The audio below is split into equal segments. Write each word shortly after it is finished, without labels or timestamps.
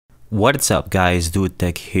What's up guys, Dude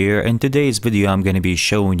Tech here. In today's video I'm gonna be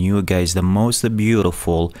showing you guys the most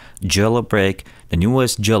beautiful jailbreak, the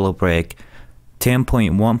newest jailbreak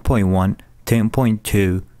 10.1.1,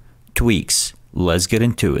 10.2 tweaks. Let's get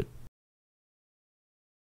into it.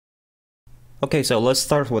 Okay, so let's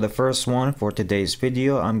start with the first one for today's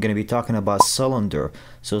video. I'm gonna be talking about cylinder.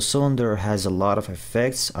 So cylinder has a lot of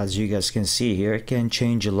effects, as you guys can see here. It can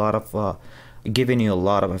change a lot of giving you a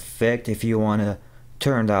lot of effect if you want to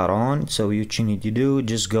turn that on. So what you need to do,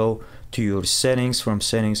 just go to your settings. From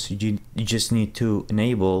settings you just need to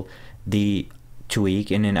enable the tweak,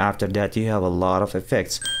 and then after that you have a lot of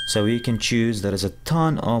effects. So you can choose, there is a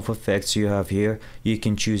ton of effects you have here. You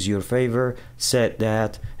can choose your favor, set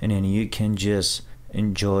that, and then you can just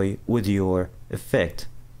enjoy with your effect.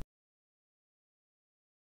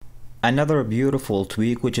 Another beautiful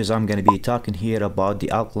tweak, which is I'm going to be talking here about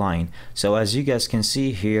the outline. So as you guys can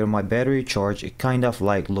see here, my battery charge, it kind of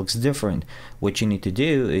like looks different. What you need to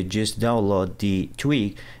do is just download the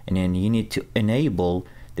tweak, and then you need to enable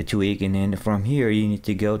the tweak, and then from here you need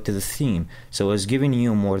to go to the theme. So it's giving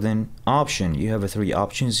you more than option. You have 3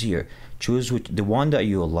 options here. Choose the one that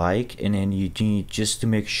you like, and then you need just to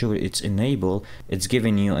make sure it's enabled. It's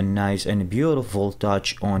giving you a nice and beautiful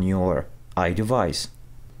touch on your iDevice.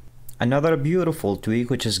 Another beautiful tweak,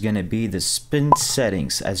 which is gonna be the spin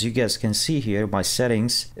settings. As you guys can see here, my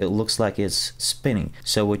settings, it looks like it's spinning.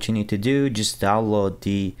 So what you need to do, just download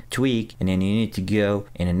the tweak, and then you need to go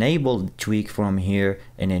and enable the tweak from here,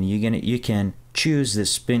 and then you can choose the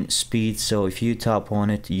spin speed. So if you tap on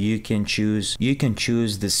it, you can choose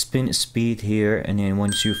the spin speed here, and then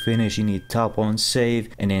once you finish you need to tap on save,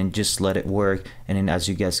 and then just let it work, and then as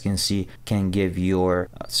you guys can see, can give your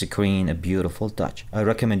screen a beautiful touch. I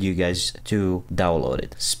recommend you guys to download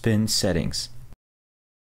it. Spin settings.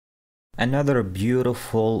 Another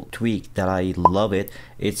beautiful tweak that I love it,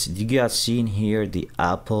 it's, you guys seen here the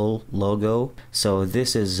Apple logo. So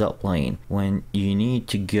this is plain. When you need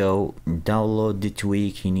to go download the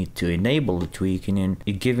tweak, you need to enable the tweak, and then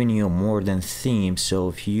it's giving you more than theme. So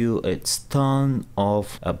if you, it's ton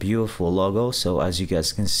of a beautiful logo. So as you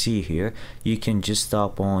guys can see here, you can just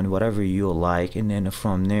tap on whatever you like, and then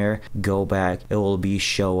from there go back, it will be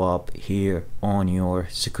show up here on your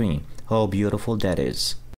screen. How beautiful that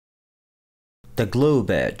is. The glow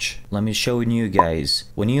badge. Let me show you guys.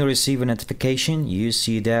 When you receive a notification, you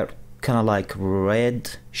see that kind of like red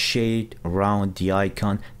shade around the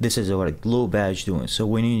icon. This is what a glow badge doing. So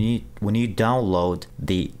when you download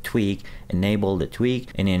the tweak, enable the tweak,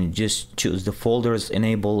 and then just choose the folders,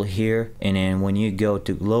 enable here, and then when you go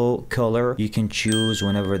to glow color, you can choose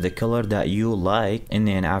whenever the color that you like, and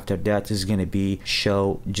then after that is gonna be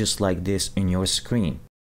show just like this in your screen.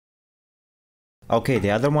 Okay,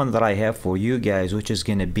 the other one that I have for you guys, which is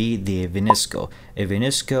gonna be the Venice.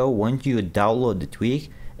 Venice, once you download the tweak,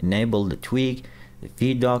 enable the tweak, the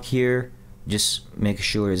feed dock here, just make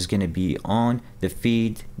sure it's gonna be on. The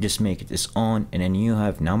feed, just make it is on, and then you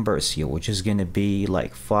have numbers here, which is gonna be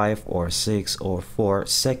like 5 or 6 or 4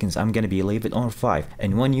 seconds. I'm gonna be leave it on 5,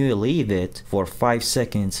 and when you leave it for 5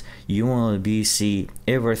 seconds, you will be see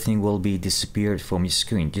everything will be disappeared from your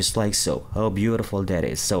screen, just like so. How beautiful that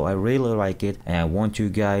is. So I really like it, and I want you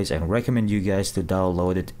guys and recommend you guys to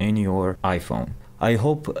download it in your iPhone. I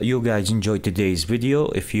hope you guys enjoyed today's video.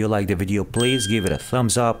 If you like the video, please give it a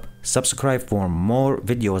thumbs up, subscribe for more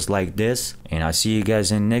videos like this, and I'll see you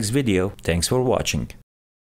guys in the next video. Thanks for watching.